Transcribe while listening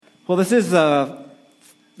Well, this is the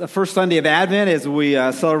first Sunday of Advent as we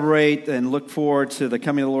celebrate and look forward to the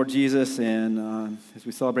coming of the Lord Jesus, and as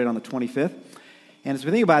we celebrate on the 25th. And as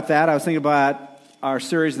we think about that, I was thinking about our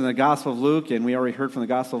series in the Gospel of Luke, and we already heard from the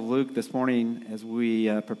Gospel of Luke this morning as we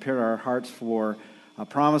prepared our hearts for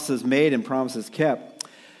promises made and promises kept.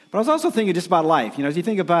 But I was also thinking just about life. You know, as you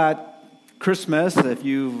think about Christmas, if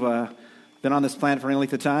you've been on this planet for any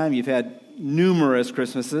length of time, you've had numerous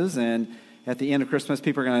Christmases, and at the end of Christmas,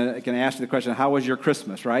 people are going to ask you the question, how was your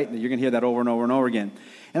Christmas, right? You're going to hear that over and over and over again.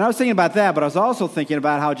 And I was thinking about that, but I was also thinking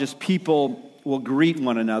about how just people will greet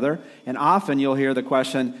one another. And often you'll hear the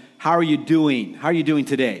question, how are you doing? How are you doing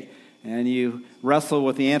today? And you wrestle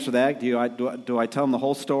with the answer to that. Do I tell them the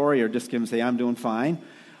whole story or just give them say, I'm doing fine?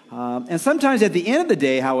 And sometimes at the end of the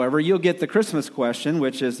day, however, you'll get the Christmas question,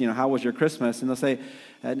 which is, how was your Christmas? And they'll say,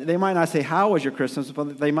 they might not say, how was your Christmas?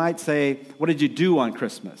 But they might say, what did you do on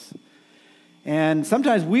Christmas? And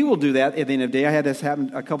sometimes we will do that at the end of the day. I had this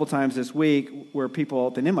happen a couple times this week where people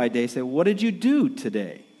at the end of my day say, what did you do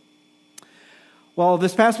today? Well,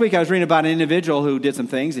 this past week I was reading about an individual who did some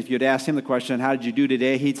things. If you'd ask him the question, how did you do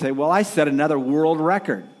today? He'd say, well, I set another world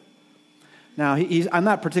record. Now, I'm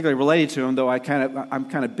not particularly related to him, though I'm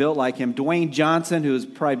kind of built like him. Dwayne Johnson, who's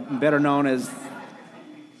probably better known as,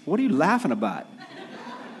 what are you laughing about?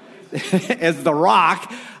 As The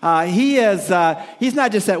Rock. He's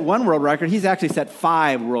not just set one world record, he's actually set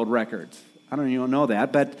 5 world records. I don't even know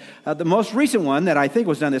that, but the most recent one that I think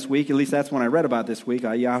was done this week, at least that's one I read about this week,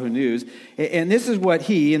 Yahoo News, and this is what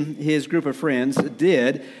he and his group of friends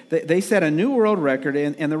did. They set a new world record,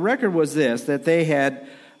 and the record was this, that they had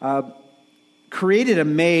created a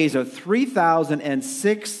maze of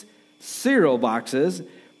 3,006 cereal boxes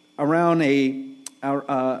around a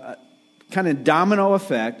kind of domino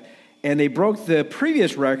effect, and they broke the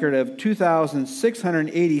previous record of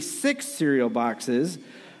 2,686 cereal boxes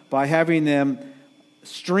by having them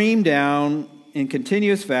stream down in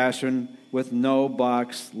continuous fashion with no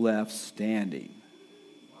box left standing.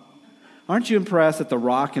 Aren't you impressed that The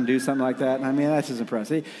Rock can do something like that? I mean, that's just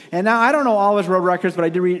impressive. And now, I don't know all his world records, but I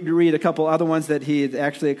did read a couple other ones that he had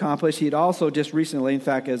actually accomplished. He'd also just recently, in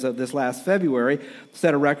fact, as of this last February,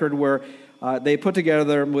 set a record where they put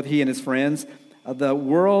together, with he and his friends, the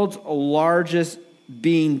world's largest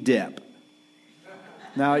bean dip.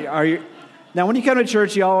 Now, when you come to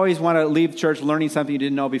church, you always want to leave church learning something you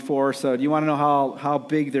didn't know before. So do you want to know how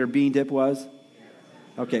big their bean dip was?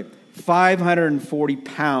 Okay, 540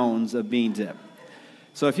 pounds of bean dip.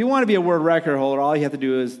 So if you want to be a world record holder, all you have to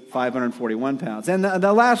do is 541 pounds. And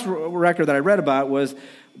the last record that I read about was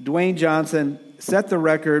Dwayne Johnson set the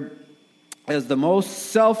record as the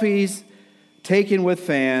most selfies taken with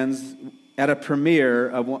fans at a premiere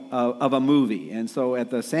of a movie. And so at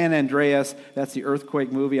the San Andreas, that's the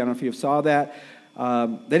earthquake movie. I don't know if you saw that.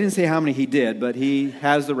 They didn't say how many he did, but he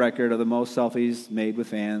has the record of the most selfies made with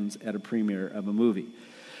fans at a premiere of a movie.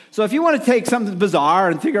 So if you want to take something bizarre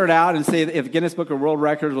and figure it out and say if Guinness Book of World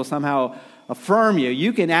Records will somehow affirm you,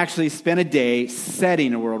 you can actually spend a day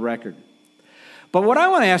setting a world record. But what I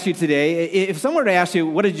want to ask you today, if someone were to ask you,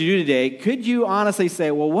 what did you do today? Could you honestly say,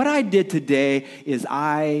 well, what I did today is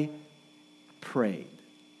I prayed.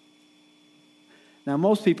 Now,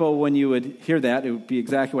 most people, when you would hear that, it would be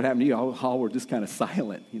exactly what happened to you. All were just kind of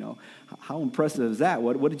silent. How impressive is that?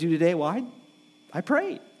 What did you do today? Well, I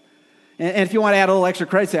prayed. And if you want to add a little extra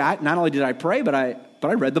credit, say, not only did I pray, but I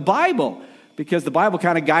read the Bible, because the Bible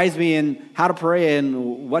kind of guides me in how to pray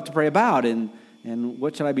and what to pray about, and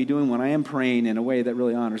what should I be doing when I am praying in a way that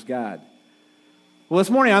really honors God. Well, this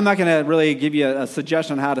morning, I'm not going to really give you a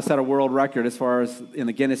suggestion on how to set a world record as far as in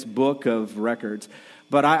the Guinness Book of Records.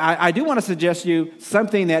 But I do want to suggest you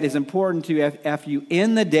something that is important to you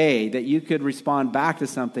in the day, that you could respond back to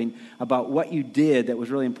something about what you did that was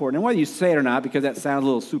really important. And whether you say it or not, because that sounds a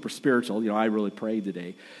little super spiritual, I really prayed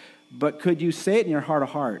today. But could you say it in your heart of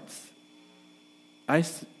hearts? I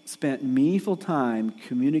spent meaningful time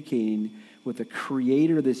communicating with the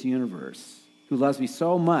creator of this universe, who loves me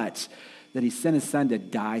so much that he sent his son to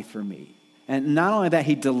die for me. And not only that,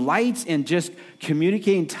 he delights in just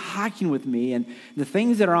communicating, talking with me, and the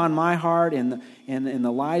things that are on my heart and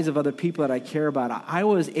the lives of other people that I care about. I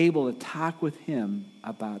was able to talk with him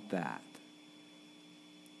about that.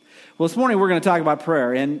 Well, this morning we're going to talk about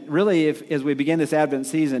prayer. And really, as we begin this Advent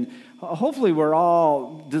season, hopefully we're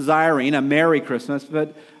all desiring a Merry Christmas.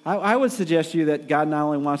 But I would suggest to you that God not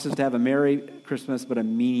only wants us to have a Merry Christmas, but a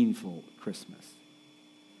meaningful Christmas.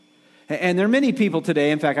 And there are many people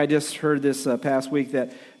today, in fact, I just heard this past week,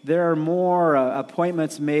 that there are more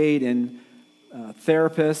appointments made in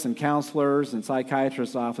therapists and counselors and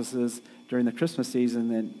psychiatrists' offices during the Christmas season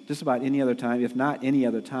than just about any other time, if not any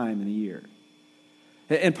other time in the year.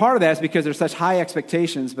 And part of that is because there's such high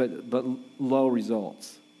expectations but low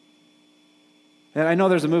results. And I know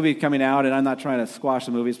there's a movie coming out, and I'm not trying to squash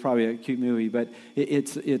the movie. It's probably a cute movie, but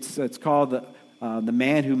it's called The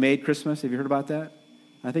Man Who Made Christmas. Have you heard about that?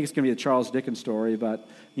 I think it's going to be a Charles Dickens story about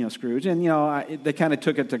Scrooge, and they kind of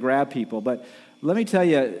took it to grab people. But let me tell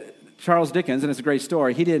you, Charles Dickens, and it's a great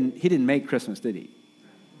story. He didn't make Christmas, did he?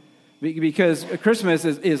 Because Christmas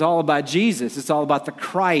is all about Jesus. It's all about the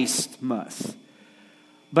Christmas.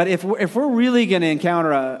 But if we're really going to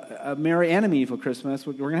encounter a merry and a meaningful Christmas,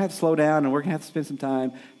 we're going to have to slow down, and we're going to have to spend some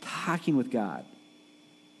time talking with God.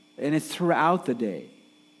 And it's throughout the day.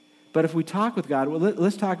 But if we talk with God, well,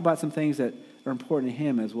 let's talk about some things that are important to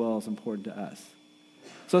Him as well as important to us.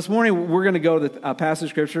 So this morning, we're going to go to the passage of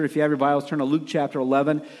Scripture. If you have your Bibles, turn to Luke chapter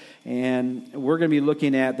 11, and we're going to be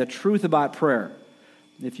looking at the truth about prayer.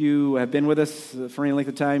 If you have been with us for any length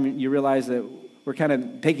of time, you realize that we're kind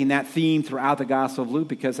of taking that theme throughout the Gospel of Luke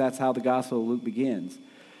because that's how the Gospel of Luke begins.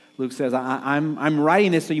 Luke says, I'm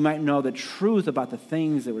writing this so you might know the truth about the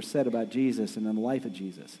things that were said about Jesus and in the life of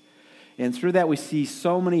Jesus. And through that we see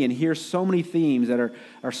so many and hear so many themes that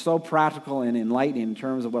are so practical and enlightening in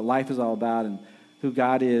terms of what life is all about and who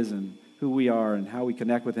God is and who we are and how we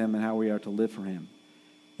connect with Him and how we are to live for Him.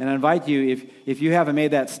 And I invite you, if you haven't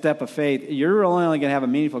made that step of faith, you're only going to have a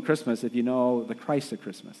meaningful Christmas if you know the Christ of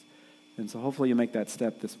Christmas. And so hopefully you make that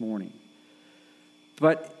step this morning.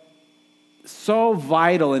 But so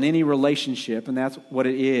vital in any relationship, and that's what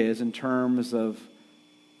it is in terms of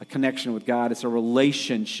a connection with God, it's a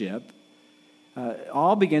relationship.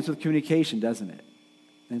 All begins with communication, doesn't it?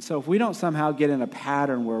 And so if we don't somehow get in a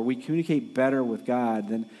pattern where we communicate better with God,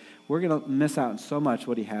 then we're going to miss out on so much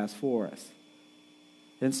what He has for us.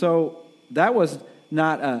 And so that was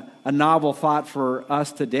not a novel thought for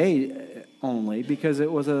us today only, because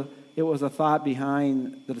it was a thought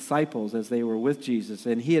behind the disciples as they were with Jesus,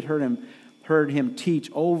 and he had heard him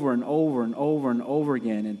teach over and over and over and over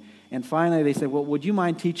again, and finally they said, well, would you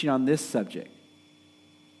mind teaching on this subject?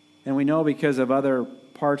 And we know because of other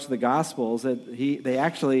parts of the Gospels that they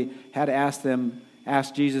actually had to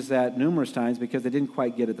ask Jesus that numerous times because they didn't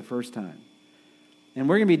quite get it the first time. And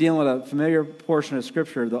we're going to be dealing with a familiar portion of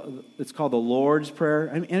Scripture. It's called the Lord's Prayer.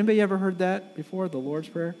 Anybody ever heard that before, the Lord's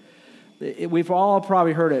Prayer? We've all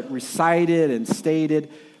probably heard it recited and stated,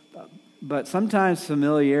 but sometimes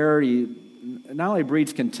familiarity not only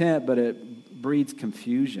breeds contempt, but it breeds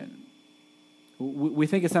confusion. We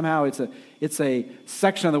think somehow it's a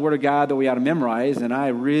section of the Word of God that we ought to memorize, and I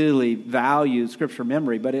really value Scripture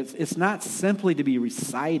memory, but it's not simply to be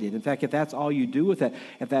recited. In fact, if that's all you do with it,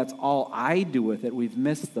 if that's all I do with it, we've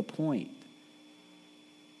missed the point.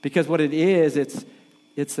 Because what it is, it's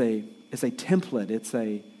a template, it's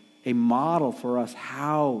a model for us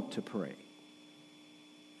how to pray.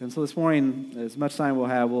 And so this morning, as much time we'll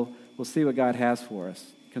have, we'll see what God has for us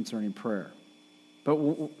concerning prayer. But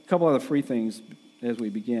a couple other free things as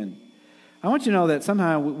we begin. I want you to know that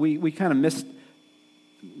somehow we kind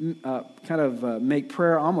of make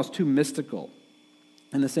prayer almost too mystical,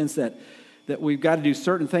 in the sense that we've got to do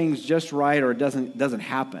certain things just right or it doesn't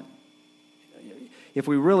happen. If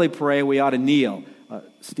we really pray, we ought to kneel.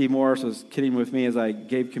 Steve Morris was kidding with me as I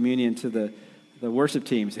gave communion to the worship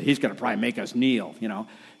team. He said, he's going to probably make us kneel,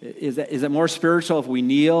 Is it more spiritual if we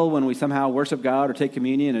kneel when we somehow worship God or take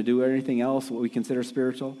communion or do anything else what we consider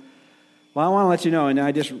spiritual? Well, I want to let you know, and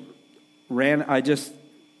I just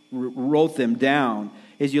wrote them down.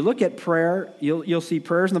 As you look at prayer, you'll see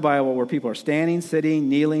prayers in the Bible where people are standing, sitting,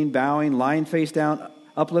 kneeling, bowing, lying face down,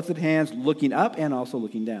 uplifted hands, looking up, and also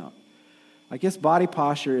looking down. I guess body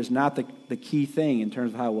posture is not the key thing in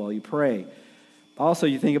terms of how well you pray. Also,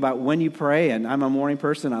 you think about when you pray, and I'm a morning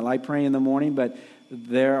person. I like praying in the morning, but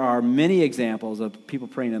there are many examples of people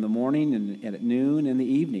praying in the morning and at noon and the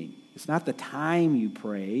evening. It's not the time you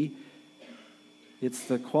pray. It's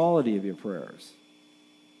the quality of your prayers.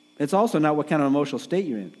 It's also not what kind of emotional state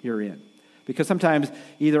you're in. Because sometimes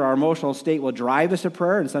either our emotional state will drive us to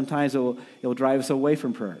prayer, and sometimes it will drive us away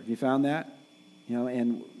from prayer. Have you found that?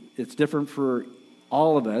 And it's different for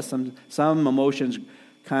all of us. Some emotions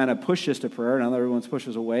kind of push us to prayer, and other ones push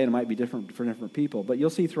us away, and it might be different for different people. But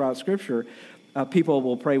you'll see throughout Scripture, people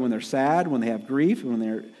will pray when they're sad, when they have grief, when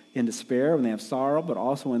they're in despair, when they have sorrow, but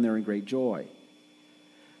also when they're in great joy.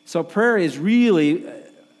 So prayer is really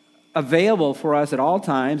available for us at all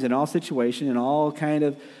times, in all situations, in all kind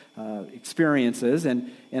of experiences.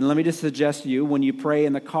 And let me just suggest to you, when you pray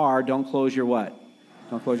in the car, don't close your what?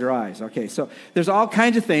 Don't close your eyes. Okay, so there's all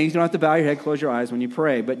kinds of things. You don't have to bow your head, close your eyes when you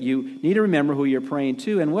pray, but you need to remember who you're praying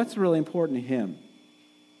to and what's really important to Him.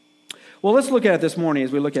 Well, let's look at it this morning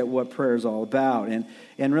as we look at what prayer is all about.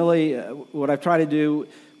 And really, what I've tried to do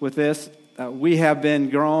with this, we have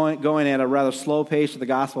been going at a rather slow pace to the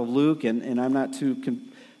Gospel of Luke, and I'm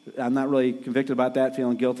not really convicted about that,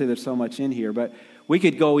 feeling guilty. There's so much in here, but we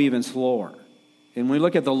could go even slower. And when we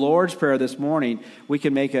look at the Lord's Prayer this morning, we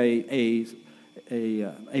can make a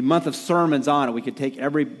month of sermons on it. We could take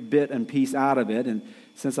every bit and piece out of it, and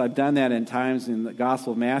since I've done that in times in the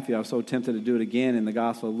Gospel of Matthew, I was so tempted to do it again in the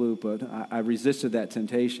Gospel of Luke, but I resisted that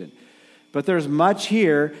temptation. But there's much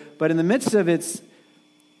here, but in the midst of its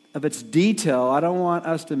detail, I don't want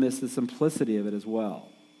us to miss the simplicity of it as well.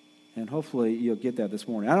 And hopefully you'll get that this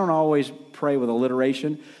morning. I don't always pray with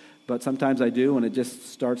alliteration, but sometimes I do, and it just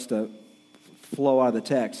starts to flow out of the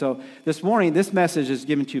text. So this morning, this message is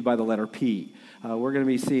given to you by the letter P. We're going to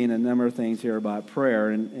be seeing a number of things here about prayer,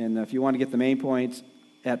 and if you want to get the main points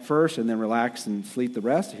at first and then relax and sleep the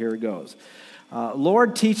rest, here it goes.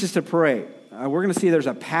 Lord, teach us to pray. We're going to see there's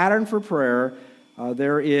a pattern for prayer.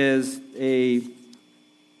 There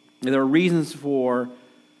are reasons for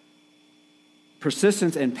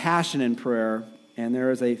persistence and passion in prayer, and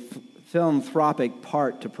there is a philanthropic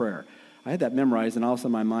part to prayer. I had that memorized, and all of a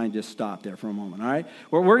sudden my mind just stopped there for a moment, all right?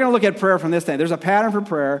 We're going to look at prayer from this thing. There's a pattern for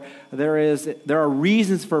prayer. There are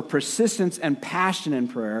reasons for persistence and passion in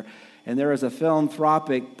prayer, and there is a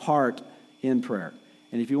philanthropic part in prayer.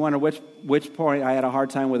 And if you wonder which point, I had a hard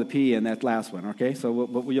time with a P in that last one, okay?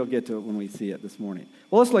 So you'll get to it when we see it this morning.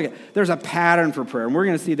 Well, let's look at, there's a pattern for prayer, and we're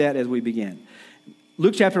going to see that as we begin.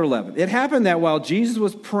 Luke chapter 11. It happened that while Jesus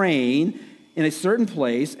was praying in a certain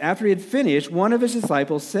place, after he had finished, one of his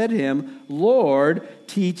disciples said to him, "Lord,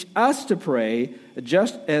 teach us to pray,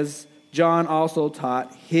 just as John also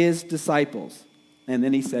taught his disciples." And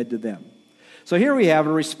then he said to them. So here we have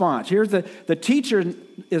a response. Here's the teacher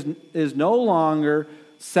is no longer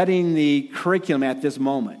setting the curriculum at this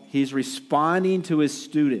moment. He's responding to his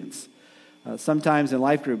students. Sometimes in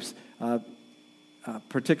life groups,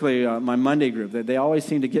 particularly my Monday group, they always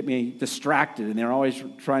seem to get me distracted, and they're always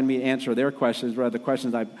trying me to answer their questions rather than the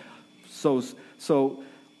questions I've so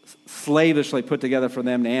slavishly put together for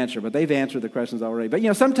them to answer. But they've answered the questions already.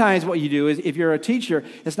 But sometimes what you do is, if you're a teacher,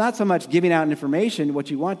 it's not so much giving out information.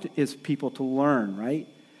 What you want is people to learn, right?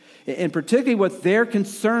 And particularly what they're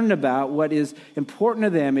concerned about, what is important to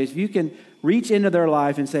them, is if you can reach into their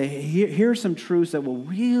life and say, here's some truths that will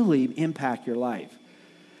really impact your life.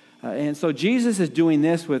 And so Jesus is doing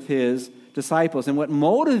this with his disciples. And what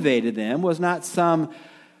motivated them was not some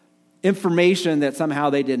information that somehow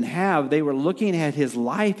they didn't have. They were looking at his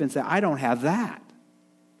life and said, I don't have that.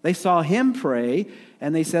 They saw him pray,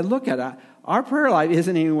 and they said, look at our prayer life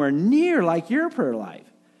isn't anywhere near like your prayer life.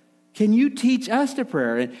 Can you teach us to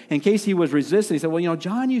prayer? And in case he was resistant, he said, well,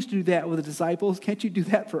 John used to do that with the disciples. Can't you do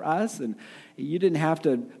that for us? And you didn't have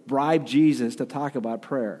to bribe Jesus to talk about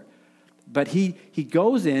prayer. But he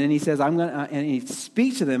goes in and he says, and he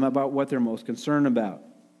speaks to them about what they're most concerned about.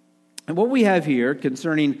 And what we have here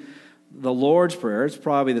concerning the Lord's Prayer, it's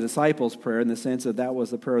probably the disciples' prayer in the sense that was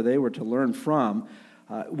the prayer they were to learn from.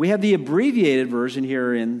 We have the abbreviated version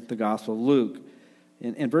here in the Gospel of Luke.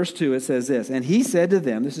 In verse 2, it says this, "And he said to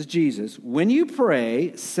them," this is Jesus, "when you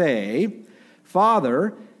pray, say,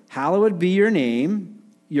 Father, hallowed be your name,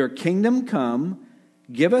 your kingdom come,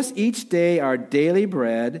 give us each day our daily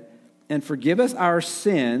bread, and forgive us our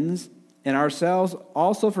sins, and ourselves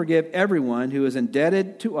also forgive everyone who is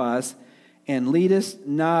indebted to us, and lead us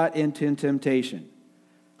not into temptation."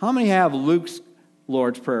 How many have Luke's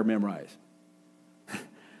Lord's Prayer memorized?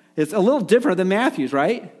 It's a little different than Matthew's,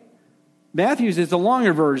 right? Matthew's is the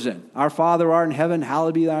longer version. "Our Father who art in heaven,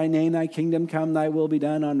 hallowed be thy name, thy kingdom come, thy will be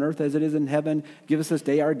done on earth as it is in heaven. Give us this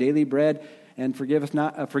day our daily bread, and forgive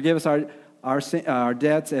us our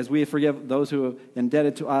debts as we forgive those who are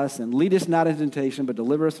indebted to us, and lead us not into temptation, but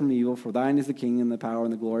deliver us from evil. For thine is the kingdom, the power,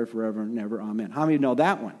 and the glory forever and ever. Amen." How many know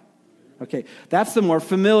that one? Okay, that's the more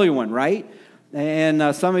familiar one, right?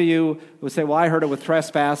 And some of you would say, well, I heard it with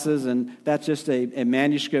trespasses, and that's just a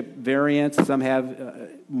manuscript variant. Some have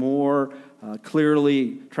more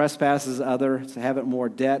clearly trespasses, others have it more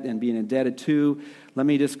debt and being indebted to. Let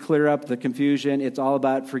me just clear up the confusion. It's all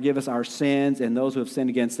about forgive us our sins and those who have sinned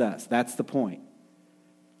against us. That's the point.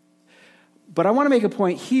 But I want to make a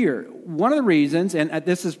point here. One of the reasons, and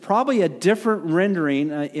this is probably a different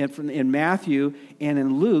rendering in Matthew and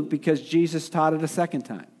in Luke, because Jesus taught it a second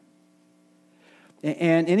time.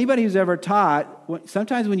 And anybody who's ever taught,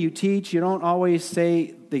 sometimes when you teach, you don't always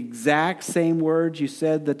say the exact same words you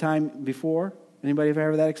said the time before. Anybody ever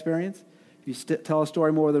have that experience? You tell a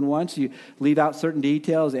story more than once, you leave out certain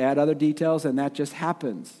details, add other details, and that just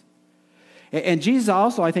happens. And Jesus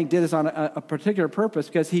also, I think, did this on a particular purpose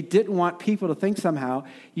because he didn't want people to think somehow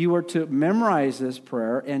you were to memorize this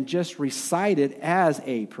prayer and just recite it as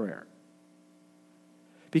a prayer.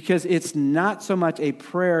 Because it's not so much a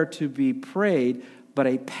prayer to be prayed, but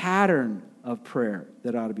a pattern of prayer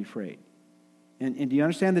that ought to be prayed. And do you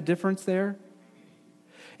understand the difference there?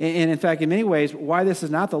 And in fact, in many ways, why this is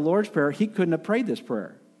not the Lord's Prayer, he couldn't have prayed this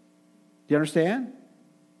prayer. Do you understand?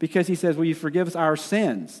 Because he says, will you forgive us our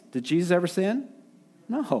sins? Did Jesus ever sin?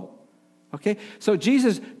 No. Okay? So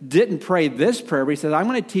Jesus didn't pray this prayer, but he says, I'm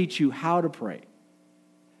going to teach you how to pray.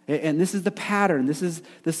 And this is the pattern. This is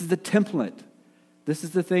the template. This is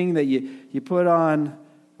the thing that you put on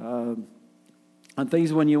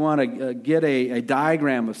things when you want to get a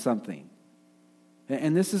diagram of something.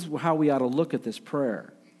 And this is how we ought to look at this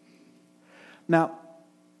prayer. Now,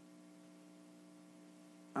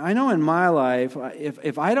 I know in my life,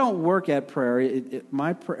 if I don't work at prayer,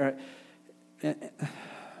 my prayer...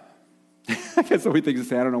 I guess so many things to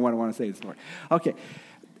say. I don't know what I want to say this morning. Okay.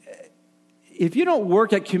 If you don't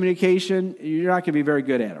work at communication, you're not going to be very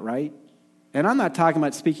good at it, right? And I'm not talking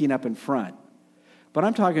about speaking up in front. But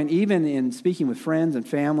I'm talking even in speaking with friends and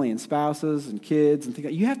family and spouses and kids and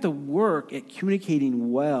things. You have to work at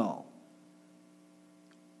communicating well.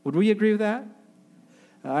 Would we agree with that?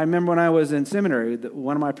 I remember when I was in seminary,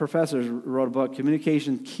 one of my professors wrote a book,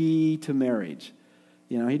 Communication Key to Marriage.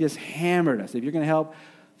 He just hammered us. If you're going to help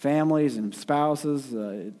families and spouses,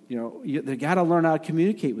 they got to learn how to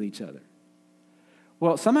communicate with each other.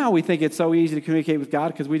 Well, somehow we think it's so easy to communicate with God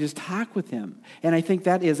because we just talk with him. And I think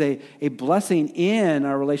that is a blessing in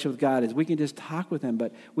our relationship with God is we can just talk with him,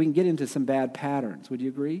 but we can get into some bad patterns. Would you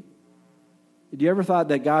agree? Did you ever thought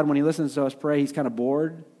that God, when he listens to us pray, he's kind of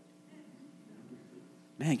bored?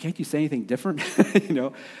 Man, can't you say anything different?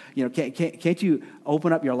 Can't you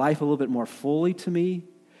open up your life a little bit more fully to me?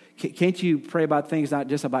 Can't you pray about things not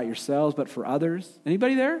just about yourselves, but for others?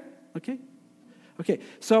 Anybody there? Okay.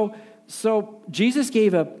 So Jesus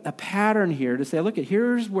gave a pattern here to say, look,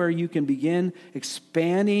 here's where you can begin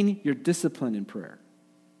expanding your discipline in prayer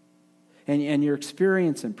and your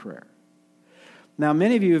experience in prayer. Now,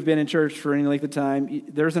 many of you have been in church for any length of time.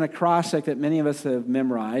 There's an acrostic that many of us have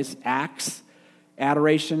memorized, ACTS,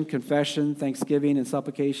 adoration, confession, thanksgiving, and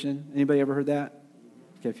supplication. Anybody ever heard that?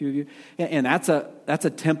 Okay, a few of you. And that's a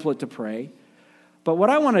template to pray. But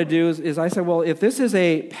what I want to do is I say, well, if this is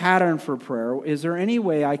a pattern for prayer, is there any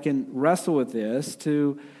way I can wrestle with this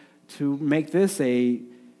to make this a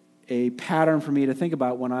pattern for me to think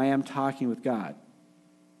about when I am talking with God?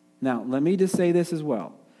 Now, let me just say this as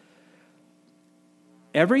well.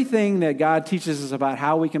 Everything that God teaches us about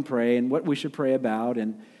how we can pray and what we should pray about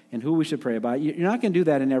and who we should pray about, you're not going to do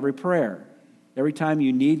that in every prayer. Every time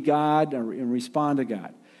you need God and respond to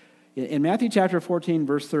God. In Matthew chapter 14,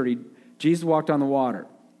 verse 30, Jesus walked on the water.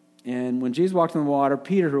 And when Jesus walked on the water,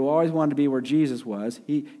 Peter, who always wanted to be where Jesus was,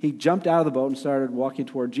 he jumped out of the boat and started walking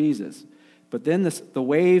toward Jesus. But then the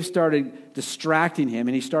waves started distracting him,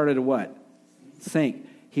 and he started to what? Sink.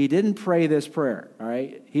 He didn't pray this prayer, all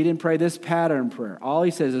right? He didn't pray this pattern prayer. All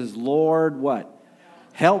he says is, Lord, what?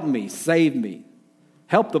 Help me, save me.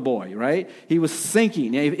 Help the boy, right? He was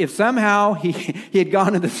sinking. If somehow he had gone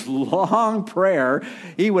into this long prayer,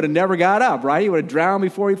 he would have never got up, right? He would have drowned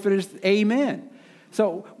before he finished amen.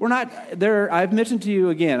 So we're not there. I've mentioned to you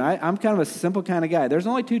again, I'm kind of a simple kind of guy. There's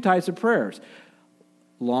only two types of prayers.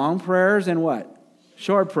 Long prayers and what?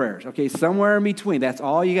 Short prayers. Okay, somewhere in between. That's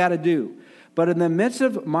all you got to do. But in the midst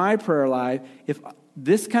of my prayer life, if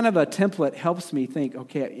this kind of a template helps me think,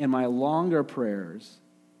 okay, in my longer prayers,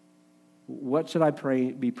 what should I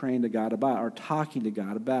be praying to God about or talking to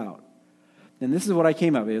God about? And this is what I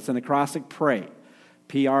came up with. It's an acrostic pray,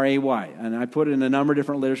 P-R-A-Y. And I put it in a number of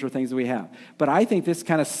different literature things that we have. But I think this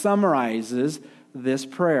kind of summarizes this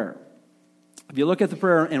prayer. If you look at the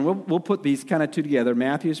prayer, and we'll put these kind of two together,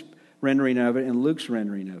 Matthew's rendering of it and Luke's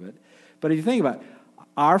rendering of it. But if you think about it,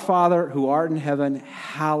 our Father who art in heaven,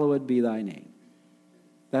 hallowed be thy name.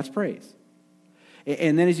 That's praise.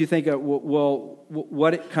 And then as you think of, well,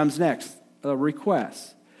 what comes next? A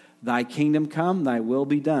request. Thy kingdom come, thy will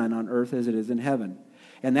be done on earth as it is in heaven.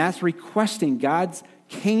 And that's requesting God's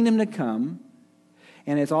kingdom to come,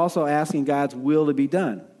 and it's also asking God's will to be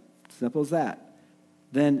done. Simple as that.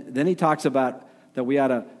 Then he talks about that we ought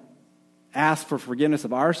to ask for forgiveness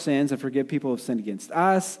of our sins and forgive people who have sinned against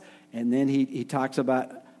us. And then he talks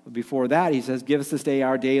about, before that, he says, give us this day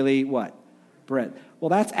our daily, what? Bread. Well,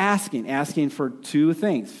 that's asking for two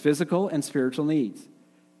things, physical and spiritual needs.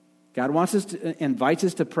 God invites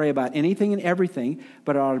us to pray about anything and everything,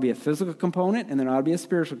 but it ought to be a physical component and there ought to be a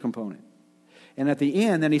spiritual component. And at the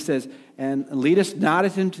end, then he says, and lead us not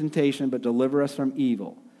into temptation, but deliver us from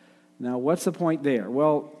evil. Now, what's the point there?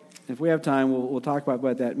 Well, if we have time, we'll talk about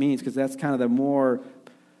what that means, because that's kind of the more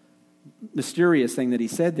mysterious thing that he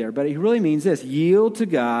said there. But he really means this: yield to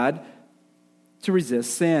God to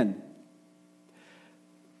resist sin.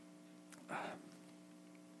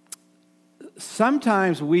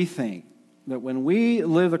 Sometimes we think that when we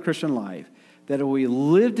live the Christian life, that if we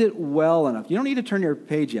lived it well enough, you don't need to turn your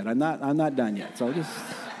page yet. I'm not done yet, so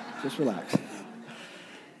just relax.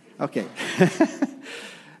 Okay.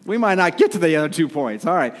 We might not get to the other 2 points.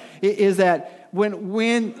 All right. Is that when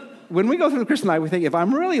we go through the Christian life, we think, if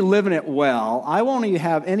I'm really living it well, I won't even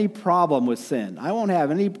have any problem with sin. I won't have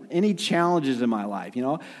any challenges in my life. You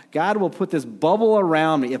know, God will put this bubble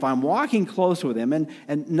around me if I'm walking close with Him,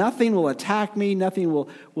 and nothing will attack me, nothing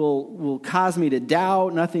will cause me to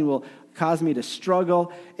doubt, nothing will cause me to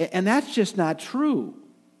struggle. And that's just not true.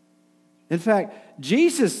 In fact,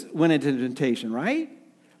 Jesus went into temptation, right?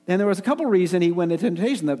 And there was a couple reasons he went into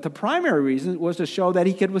temptation. The primary reason was to show that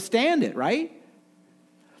he could withstand it, right?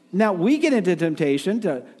 Now, we get into temptation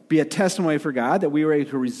to be a testimony for God, that we were able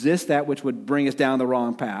to resist that which would bring us down the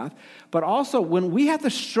wrong path. But also, when we have to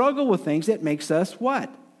struggle with things, it makes us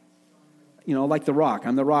what? You know, like the rock.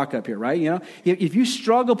 I'm the rock up here, right? You know, if you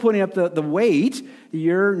struggle putting up the weight,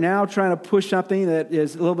 you're now trying to push something that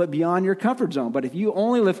is a little bit beyond your comfort zone. But if you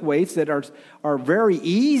only lift weights that are very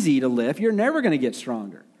easy to lift, you're never going to get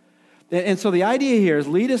stronger. And so the idea here is,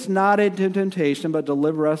 lead us not into temptation, but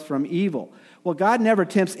deliver us from evil. Well, God never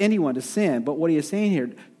tempts anyone to sin, but what He is saying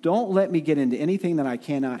here, don't let me get into anything that I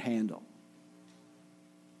cannot handle.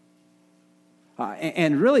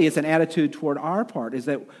 And really, it's an attitude toward our part, is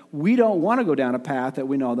that we don't want to go down a path that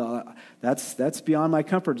we know that's beyond my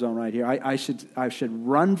comfort zone right here. I should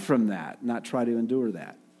run from that, not try to endure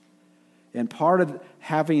that. And part of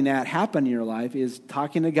having that happen in your life is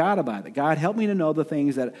talking to God about it. God, help me to know the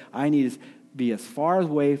things that I need to be as far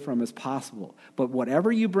away from as possible. But whatever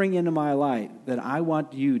you bring into my life, then I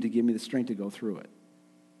want you to give me the strength to go through it.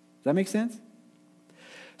 Does that make sense?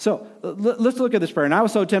 So let's look at this prayer. And I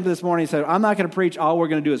was so tempted this morning, I said, I'm not going to preach. All we're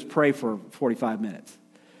going to do is pray for 45 minutes.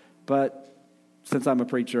 But since I'm a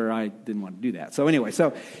preacher, I didn't want to do that. So anyway,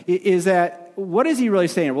 what is he really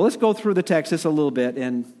saying? Well, let's go through the text just a little bit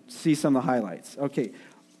and see some of the highlights. Okay.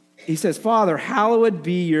 He says, Father, hallowed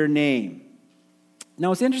be your name. Now,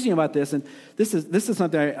 what's interesting about this, and this is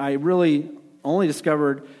something I really only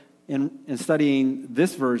discovered in studying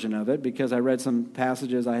this version of it, because I read some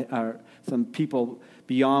passages, some people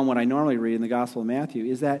beyond what I normally read in the Gospel of Matthew,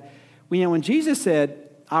 is that when Jesus said,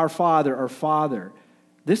 our Father, or Father,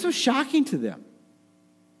 this was shocking to them.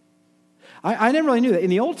 I never really knew that. In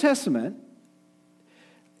the Old Testament,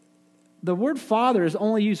 the word Father is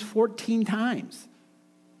only used 14 times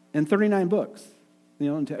in 39 books.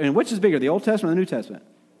 And which is bigger, the Old Testament or the New Testament?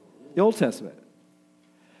 The Old Testament.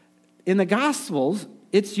 In the Gospels,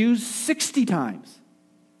 it's used 60 times.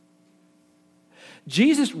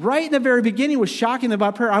 Jesus, right in the very beginning, was shocking them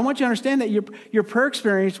about prayer. I want you to understand that your prayer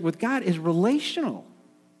experience with God is relational.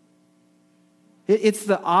 It's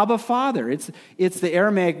the Abba Father. It's the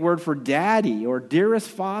Aramaic word for daddy or dearest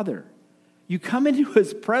father. You come into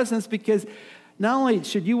His presence because not only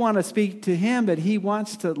should you want to speak to Him, but He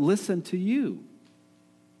wants to listen to you.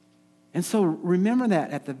 And so remember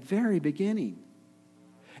that at the very beginning.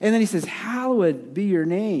 And then He says, hallowed be your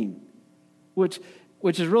name, which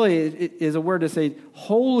is really is a word to say,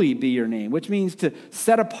 holy be your name, which means to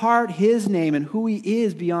set apart His name and who He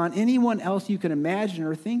is beyond anyone else you can imagine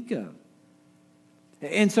or think of.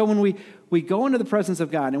 And so when we go into the presence of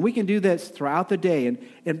God, and we can do this throughout the day,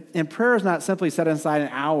 and prayer is not simply set aside an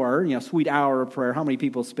hour, sweet hour of prayer. How many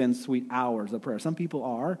people spend sweet hours of prayer? Some people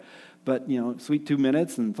are, but, sweet 2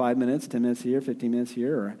 minutes and 5 minutes, 10 minutes here, 15 minutes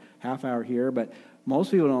here, or a half hour here. But most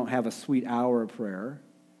people don't have a sweet hour of prayer.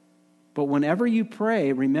 But whenever you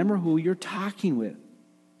pray, remember who you're talking with.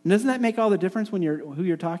 And doesn't that make all the difference when who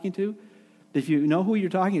you're talking to? If you know who you're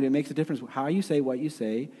talking to, it makes a difference how you say what you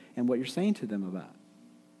say and what you're saying to them about.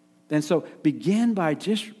 And so begin by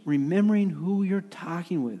just remembering who you're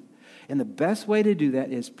talking with. And the best way to do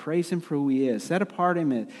that is praise Him for who He is. Set apart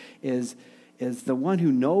Him as the one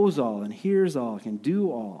who knows all and hears all, can do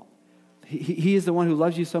all. He is the one who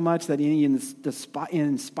loves you so much that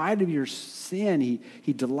in spite of your sin,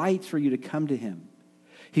 He delights for you to come to Him.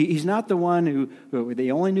 He's not the one who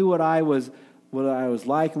they only knew what I was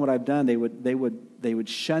like and what I've done. They would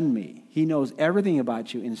shun me. He knows everything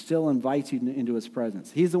about you and still invites you into His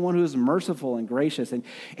presence. He's the one who is merciful and gracious, and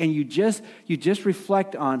you just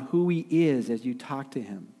reflect on who He is as you talk to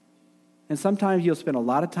Him. And sometimes you'll spend a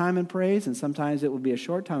lot of time in praise, and sometimes it will be a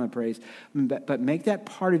short time in praise. But make that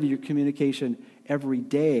part of your communication every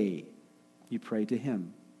day you pray to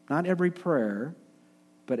him. Not every prayer,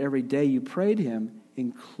 but every day you pray to him,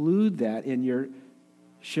 include that in your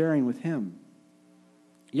sharing with him.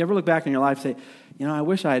 You ever look back in your life and say, I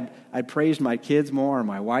wish I'd praised my kids more or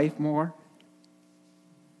my wife more?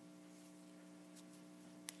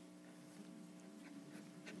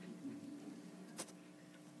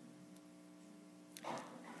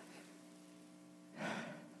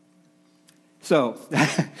 So,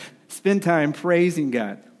 spend time praising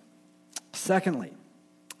God. Secondly,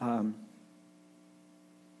 when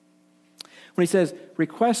he says,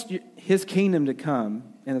 request his kingdom to come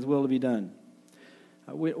and his will to be done.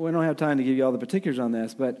 We don't have time to give you all the particulars on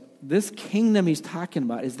this, but this kingdom he's talking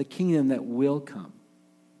about is the kingdom that will come.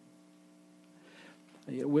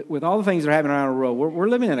 With all the things that are happening around the world, we're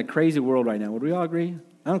living in a crazy world right now. Would we all agree?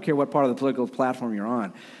 I don't care what part of the political platform you're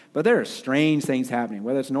on, but there are strange things happening,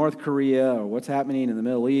 whether it's North Korea or what's happening in the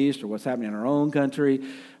Middle East or what's happening in our own country.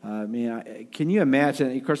 Can you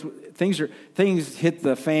imagine? Of course, things hit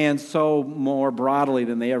the fan so more broadly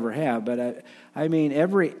than they ever have. But every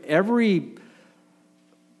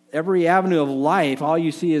avenue of life, all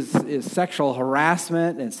you see is sexual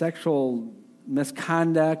harassment and sexual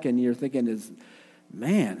misconduct, and you're thinking,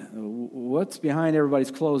 man, what's behind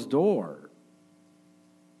everybody's closed door?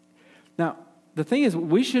 Now, the thing is,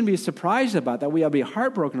 we shouldn't be surprised about that. We ought to be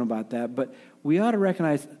heartbroken about that, but we ought to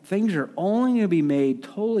recognize things are only going to be made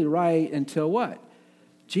totally right until what?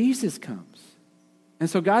 Jesus comes. And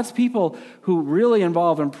so God's people who really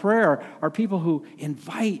involve in prayer are people who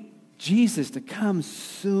invite Jesus to come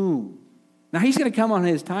soon. Now, he's going to come on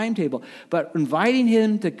his timetable, but inviting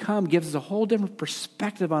him to come gives us a whole different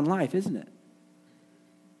perspective on life, isn't it?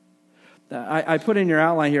 I put in your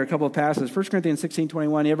outline here a couple of passages. 1 Corinthians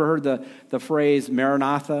 16:21. You ever heard the phrase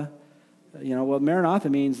Maranatha? Maranatha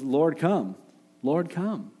means Lord come. Lord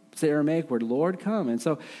come. It's the Aramaic word, Lord come. And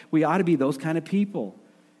so we ought to be those kind of people.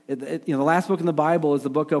 The last book in the Bible is the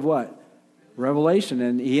book of what? Revelation.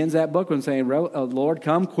 And he ends that book with saying, Lord,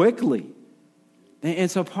 come quickly. And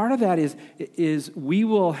so part of that is we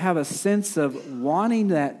will have a sense of wanting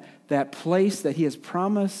that place that he has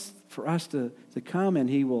promised for us to come, and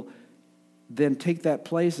he will then take that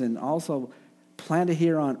place and also plant it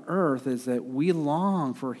here on earth, is that we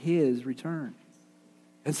long for his return.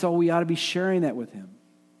 And so we ought to be sharing that with him.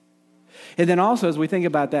 And then also, as we think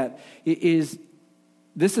about that,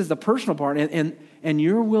 this is the personal part, and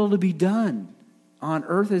your will to be done on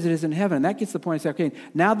earth as it is in heaven. And that gets the point of saying, okay,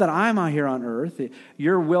 now that I'm out here on earth,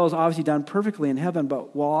 your will is obviously done perfectly in heaven,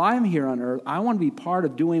 but while I'm here on earth, I want to be part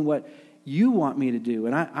of doing what you want me to do.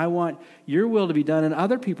 And I want your will to be done in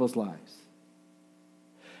other people's lives.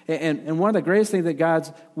 And one of the greatest things that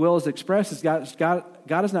God's will is expressed is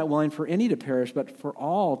God is not willing for any to perish, but for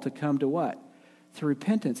all to come to what? To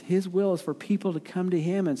repentance. His will is for people to come to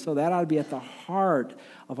him, and so that ought to be at the heart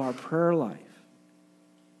of our prayer life.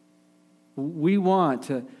 We want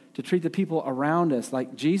to treat the people around us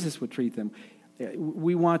like Jesus would treat them.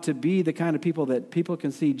 We want to be the kind of people that people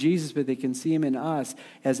can see Jesus, but they can see him in us,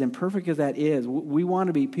 as imperfect as that is. We want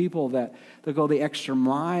to be people that go the extra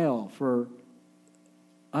mile for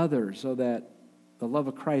others, so that the love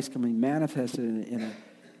of Christ can be manifested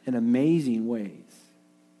in amazing ways.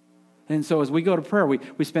 And so as we go to prayer, we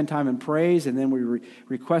spend time in praise, and then we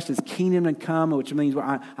request his kingdom to come, which means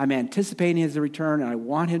I'm anticipating his return, and I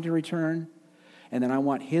want him to return. And then I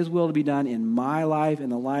want his will to be done in my life and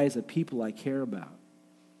the lives of people I care about.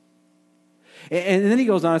 And then he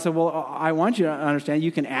goes on and said, well, I want you to understand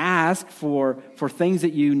you can ask for things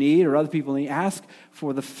that you need or other people need. Ask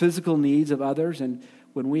for the physical needs of others. And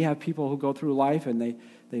when we have people who go through life and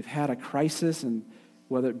they've had a crisis, and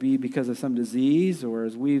whether it be because of some disease or,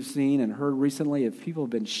 as we've seen and heard recently, if people have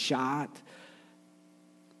been shot,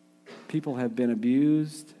 people have been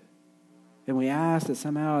abused, and we ask that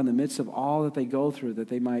somehow in the midst of all that they go through, that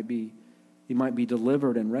they might be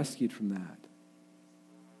delivered and rescued from that.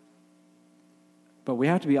 But we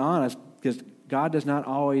have to be honest, because God does not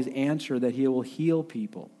always answer that he will heal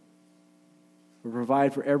people or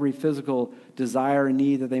provide for every physical desire and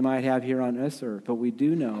need that they might have here on this earth. But we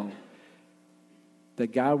do know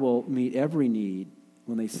that God will meet every need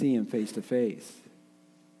when they see him face to face.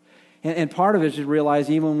 And part of it is to realize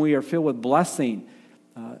even when we are filled with blessing,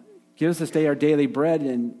 give us this day our daily bread.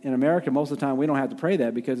 In America, most of the time we don't have to pray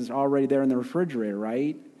that because it's already there in the refrigerator,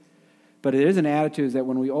 right? But it is an attitude that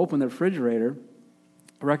when we open the refrigerator,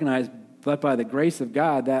 recognize, but by the grace of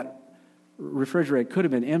God, that refrigerator could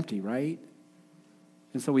have been empty, right?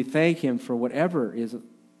 And so we thank him for whatever is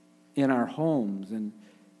in our homes and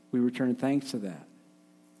We return thanks to that.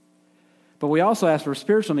 But we also ask for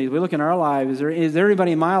spiritual needs. We look in our life, is there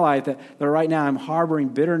anybody in my life that right now I'm harboring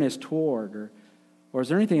bitterness toward? Or is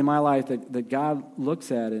there anything in my life that God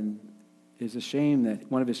looks at and is ashamed that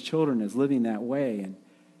one of his children is living that way?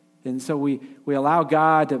 And so we allow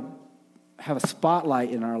God to have a spotlight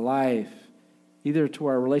in our life, either to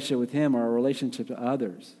our relationship with him or our relationship to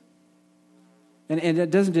others. And it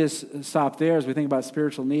doesn't just stop there. As we think about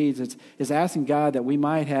spiritual needs, it's asking God that we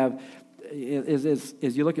might have,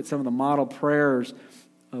 as you look at some of the model prayers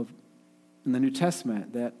in the New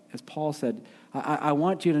Testament, that, as Paul said, I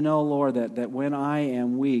want you to know, Lord, that when I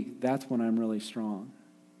am weak, that's when I'm really strong.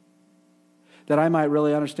 That I might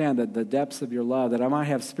really understand the depths of your love, that I might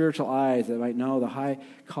have spiritual eyes, that I might know the high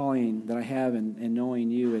calling that I have in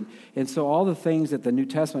knowing you. And so all the things that the New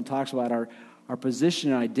Testament talks about are our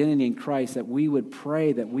position and identity in Christ, that we would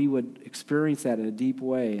pray, that we would experience that in a deep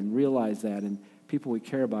way and realize that in people we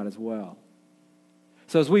care about as well.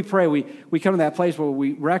 So as we pray, we come to that place where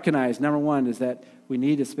we recognize, number one, is that we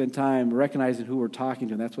need to spend time recognizing who we're talking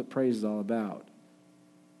to, and that's what praise is all about.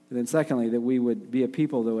 And then secondly, that we would be a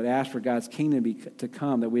people that would ask for God's kingdom to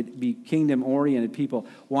come, that we'd be kingdom-oriented people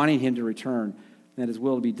wanting him to return, and that his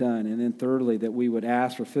will to be done. And then thirdly, that we would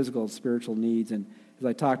ask for physical and spiritual needs. And as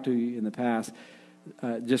I talked to you in the past,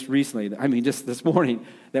 just recently, just this morning,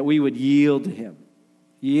 that we would yield to him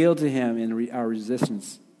in our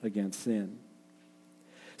resistance against sin.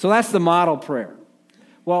 So that's the model prayer.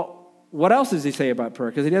 Well, what else does he say about prayer?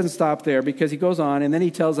 Because he doesn't stop there, because he goes on and then he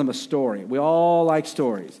tells them a story. We all like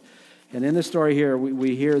stories. And in this story here,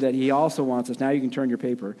 we hear that he also wants us, now you can turn your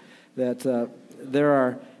paper, that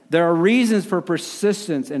there are reasons for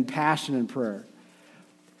persistence and passion in prayer.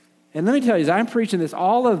 And let me tell you, as I'm preaching this,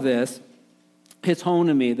 all of this hits home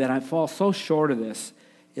to me that I fall so short of this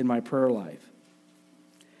in my prayer life.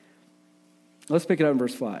 Let's pick it up in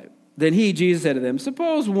verse 5. Then he, Jesus, said to them,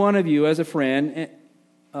 suppose one of you has a friend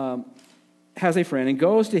and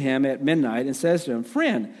goes to him at midnight and says to him,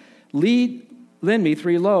 friend, lend me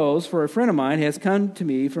 3 loaves, for a friend of mine has come to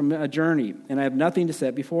me from a journey, and I have nothing to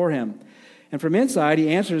set before him. And from inside he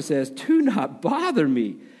answers and says, do not bother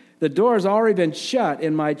me. The door has already been shut,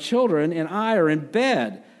 and my children and I are in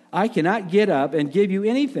bed. I cannot get up and give you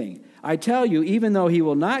anything. I tell you, even though he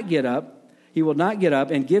will not get up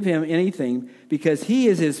and give him anything, because he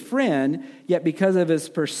is his friend, yet because of his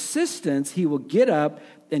persistence, he will get up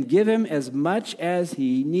and give him as much as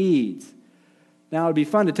he needs. Now, it would be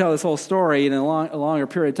fun to tell this whole story in a longer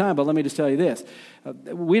period of time, but let me just tell you this.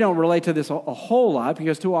 We don't relate to this a whole lot,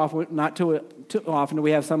 because too often do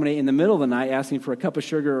we have somebody in the middle of the night asking for a cup of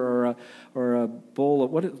sugar or a bowl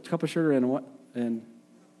of, cup of sugar and what? And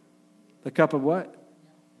a cup of what?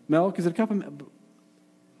 Milk? Is it a cup of milk?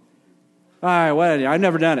 All right, well, I've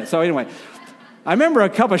never done it. So anyway, I remember a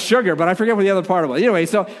cup of sugar, but I forget what the other part was. Anyway,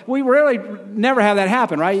 so we really never have that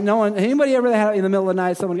happen, right? Anybody ever had in the middle of the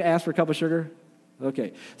night someone ask for a cup of sugar?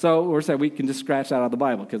 Okay, so we're saying we can just scratch that out of the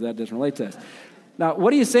Bible because that doesn't relate to us. Now,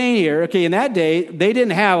 what are you saying here? Okay, in that day, they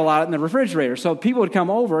didn't have a lot in the refrigerator, so people would come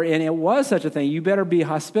over, and it was such a thing. You better be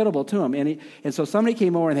hospitable to them. And so somebody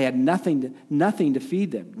came over, and they had nothing to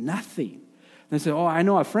feed them, nothing. And they said, oh, I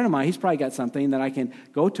know a friend of mine. He's probably got something that I can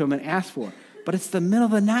go to him and ask for. But it's the middle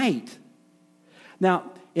of the night.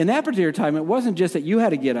 Now, in that particular time, it wasn't just that you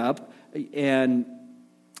had to get up and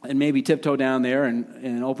maybe tiptoe down there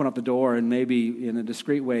and open up the door and maybe in a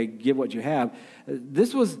discreet way give what you have.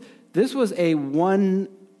 This was a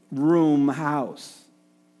one-room house,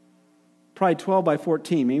 probably 12 by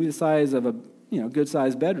 14, maybe the size of a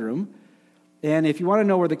good-sized bedroom. And if you want to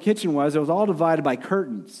know where the kitchen was, it was all divided by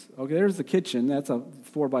curtains. Okay, there's the kitchen. That's a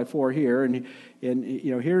 4 by 4 here, and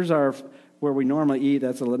here's where we normally eat.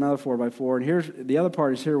 That's another 4 by 4, and here's the other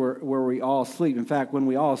part is here where we all sleep. In fact, when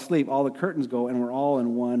we all sleep, all the curtains go, and we're all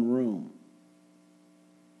in one room.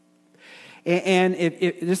 And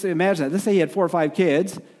if just imagine that. Let's say you had 4 or 5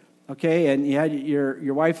 kids, okay, and you had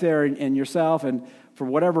your wife there and yourself, and for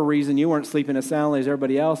whatever reason you weren't sleeping as soundly as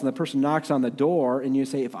everybody else, and the person knocks on the door, and you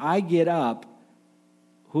say, if I get up,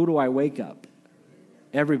 who do I wake up?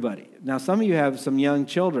 Everybody. Now, some of you have some young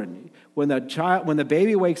children. When the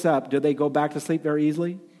baby wakes up, do they go back to sleep very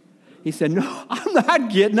easily? He said, no, I'm not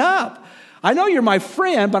getting up. I know you're my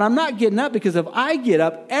friend, but I'm not getting up, because if I get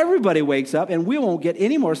up, everybody wakes up, and we won't get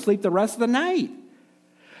any more sleep the rest of the night.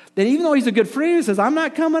 Then even though he's a good friend, he says, I'm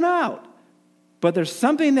not coming out. But there's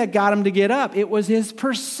something that got him to get up. It was his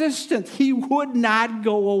persistence. He would not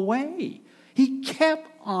go away. He kept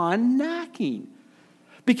on knocking,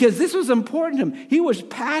 because this was important to him. He was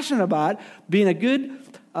passionate about being a good,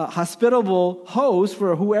 hospitable host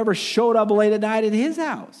for whoever showed up late at night at his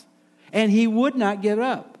house. And he would not give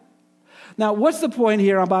up. Now, what's the point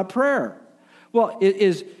here about prayer? Well,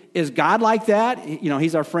 is God like that?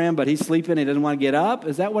 He's our friend, but he's sleeping and he doesn't want to get up.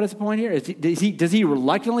 Is that what is the point here? Does he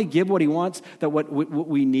reluctantly give what he wants, what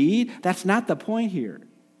we need? That's not the point here.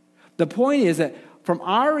 The point is that from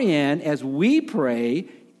our end, as we pray,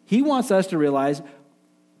 he wants us to realize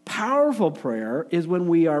powerful prayer is when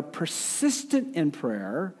we are persistent in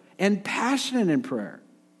prayer and passionate in prayer.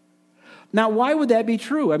 Now, why would that be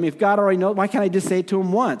true? I mean, if God already knows, why can't I just say it to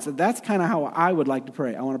him once? That's kind of how I would like to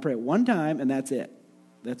pray. I want to pray it one time, and that's it.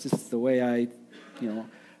 That's just the way I,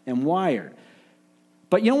 am wired.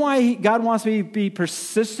 But you know why God wants me to be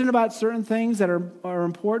persistent about certain things that are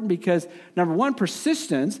important? Because, number one,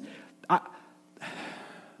 persistence, I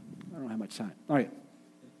don't have much time. All right.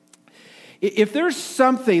 If there's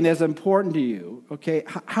something that's important to you, okay,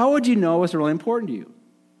 how would you know it's really important to you?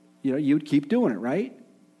 You would keep doing it, right?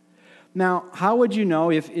 Now, how would you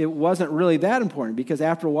know if it wasn't really that important? Because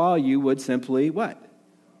after a while, you would simply, what?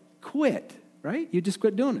 Quit, right? You just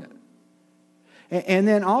quit doing it. And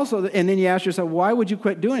then you ask yourself, why would you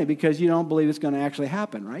quit doing it? Because you don't believe it's going to actually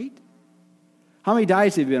happen, right? How many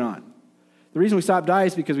diets have you been on? The reason we stop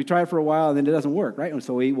diets is because we try it for a while and then it doesn't work, right? And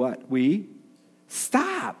so we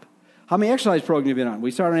stop. How many exercise programs have you been on?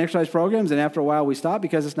 We start on exercise programs and after a while we stop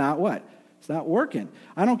because it's not what? It's not working.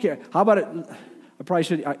 I don't care. How about it? I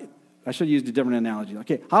should have used a different analogy.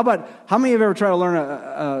 Okay, how many of you ever tried to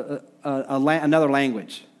learn another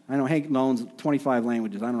language? I know Hank knows 25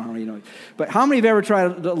 languages. I don't know how many you know. But how many of you ever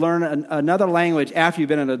tried to learn another language after you've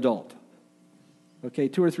been an adult? Okay,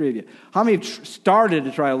 2 or 3 of you. How many have started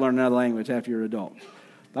to try to learn another language after you're an adult?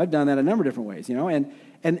 I've done that a number of different ways, And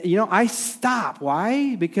I stop.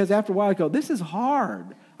 Why? Because after a while I go, this is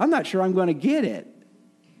hard. I'm not sure I'm going to get it.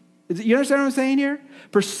 You understand what I'm saying here?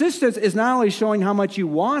 Persistence is not only showing how much you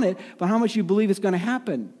want it, but how much you believe it's going to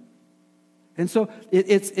happen. And so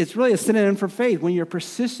it's really a synonym for faith. When you're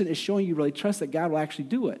persistent, it's showing you really trust that God will actually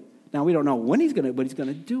do it. Now, we don't know when he's going to, but he's going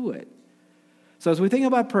to do it. So as we think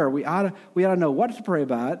about prayer, we ought to know what to pray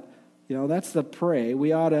about. That's the pray.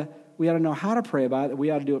 We ought to know how to pray about it.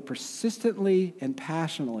 We ought to do it persistently and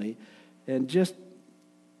passionately. And just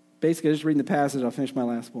reading the passage, I'll finish my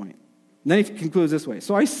last point. And then he concludes this way.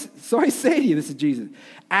 So I say to you, this is Jesus,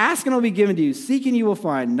 ask and it will be given to you, seek and you will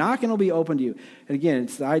find, knock and it will be opened to you. And again,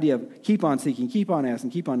 it's the idea of keep on seeking, keep on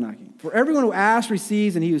asking, keep on knocking. For everyone who asks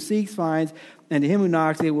receives, and he who seeks finds, and to him who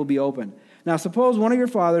knocks it will be opened. Now suppose one of your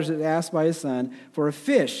fathers is asked by his son for a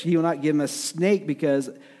fish. He will not give him a snake because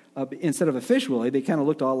instead of a fish, will he? They kind of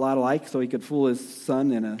looked a lot alike, so he could fool his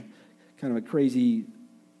son in a kind of a crazy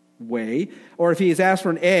way. Or if he is asked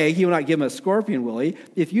for an egg, he will not give him a scorpion, will he?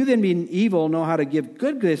 If you then, being evil, know how to give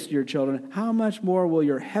good gifts to your children, how much more will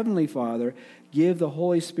your heavenly Father give the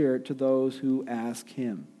Holy Spirit to those who ask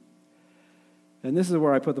him? And this is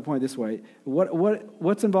where I put the point this way.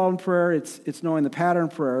 What's involved in prayer? It's knowing the pattern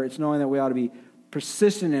of prayer. It's knowing that we ought to be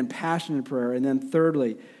persistent and passionate in prayer. And then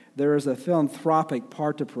thirdly, there is a philanthropic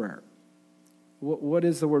part to prayer. What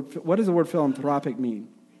does the word philanthropic mean?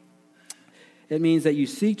 It means that you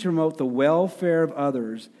seek to promote the welfare of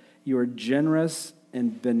others. You are generous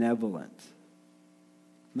and benevolent.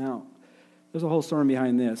 Now, there's a whole sermon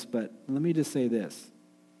behind this, but let me just say this.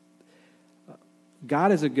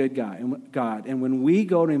 God is a good God, and when we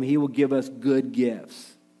go to him, he will give us good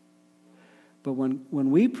gifts. But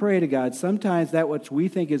when we pray to God, sometimes that which we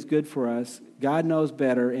think is good for us, God knows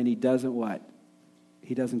better, and he doesn't what?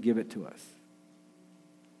 He doesn't give it to us.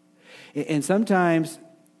 And sometimes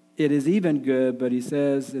it is even good, but he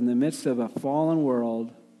says, in the midst of a fallen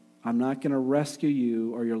world, I'm not going to rescue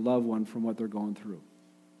you or your loved one from what they're going through.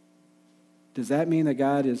 Does that mean that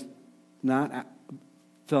God is not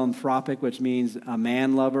philanthropic, which means a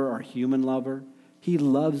man lover or human lover? He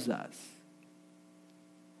loves us.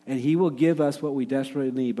 And he will give us what we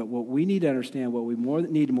desperately need. But what we need to understand, what we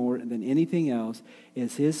need more than anything else,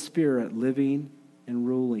 is his Spirit living and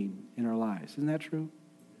ruling in our lives. Isn't that true?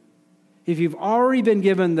 If you've already been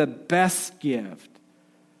given the best gift,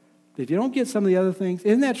 if you don't get some of the other things,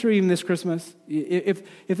 isn't that true even this Christmas? If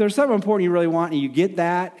there's something important you really want and you get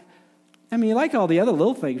that, I mean, you like all the other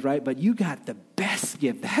little things, right? But you got the best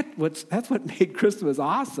gift. That's what made Christmas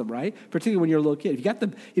awesome, right? Particularly when you're a little kid.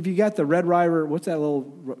 If you got the Red Ryder, what's that little,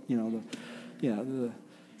 the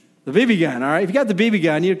BB gun, all right? If you got the BB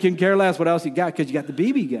gun, you can care less what else you got because you got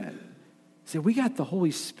the BB gun. So we got the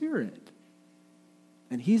Holy Spirit.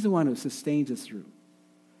 And he's the one who sustains us through.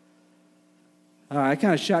 I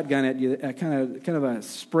kind of shotgun at you. I kind of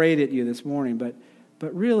sprayed at you this morning. But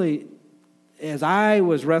really, as I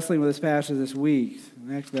was wrestling with this passage this week,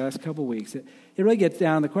 actually the last couple of weeks, it really gets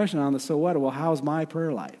down to the question on the so what? Well, how's my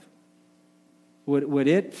prayer life? Would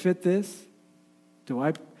it fit this?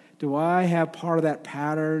 Do I have part of that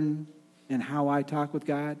pattern in how I talk with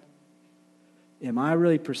God? Am I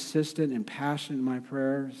really persistent and passionate in my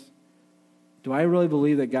prayers? Do I really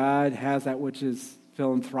believe that God has that which is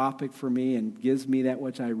philanthropic for me and gives me that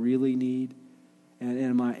which I really need?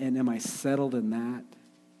 And am I settled in that?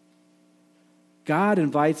 God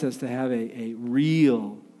invites us to have a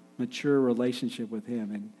real, mature relationship with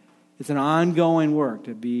him. And it's an ongoing work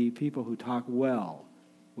to be people who talk well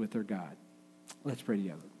with their God. Let's pray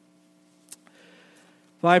together.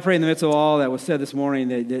 Well, I pray in the midst of all that was said this morning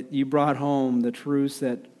that you brought home the truths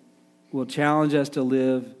that will challenge us to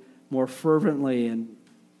live more fervently and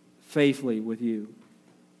faithfully with you.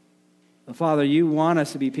 Father, you want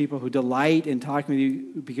us to be people who delight in talking with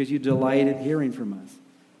you because you delight in hearing from us.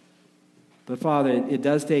 But Father, it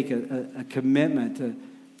does take a commitment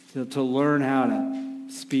to learn how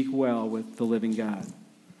to speak well with the living God.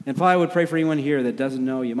 And Father, I would pray for anyone here that doesn't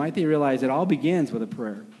know you. Might they realize it all begins with a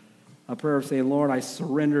prayer of saying, Lord, I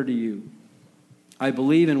surrender to you. I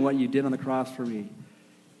believe in what you did on the cross for me,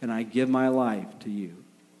 and I give my life to you.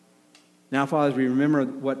 Now, Father, as we remember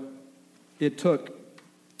what it took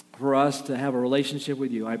for us to have a relationship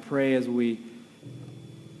with you, I pray as we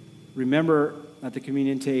remember at the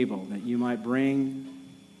communion table that you might bring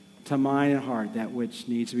to mind and heart that which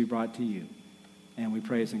needs to be brought to you. And we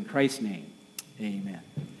pray this in Christ's name. Amen.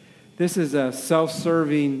 This is a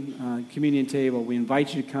self-serving communion table. We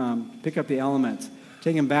invite you to come, pick up the elements,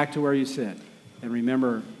 take them back to where you sit, and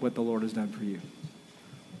remember what the Lord has done for you.